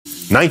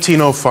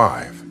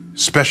1905,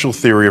 special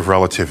theory of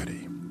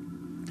relativity.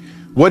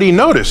 What he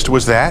noticed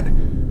was that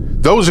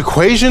those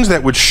equations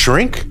that would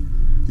shrink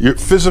your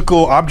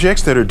physical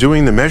objects that are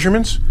doing the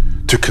measurements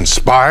to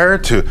conspire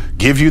to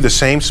give you the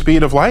same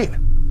speed of light,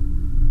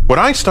 what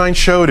Einstein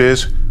showed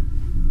is,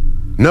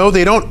 no,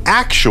 they don't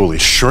actually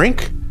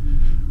shrink.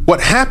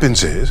 What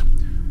happens is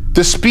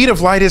the speed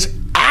of light is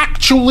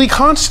actually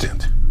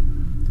constant.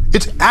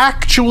 It's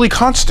actually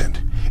constant.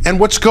 And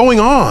what's going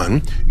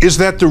on is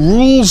that the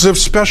rules of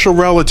special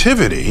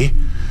relativity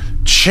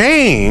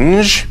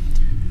change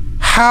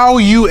how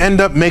you end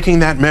up making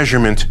that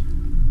measurement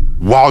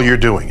while you're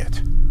doing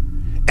it.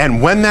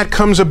 And when that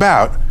comes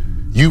about,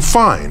 you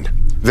find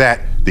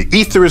that the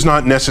ether is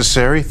not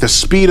necessary, the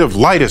speed of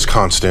light is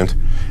constant,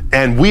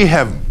 and we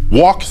have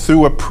walked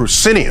through a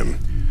proscenium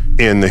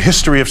in the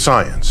history of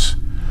science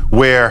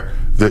where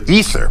the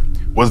ether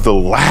was the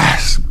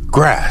last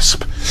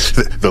grasp,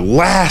 the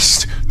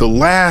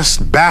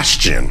last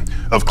bastion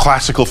of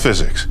classical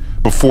physics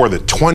before the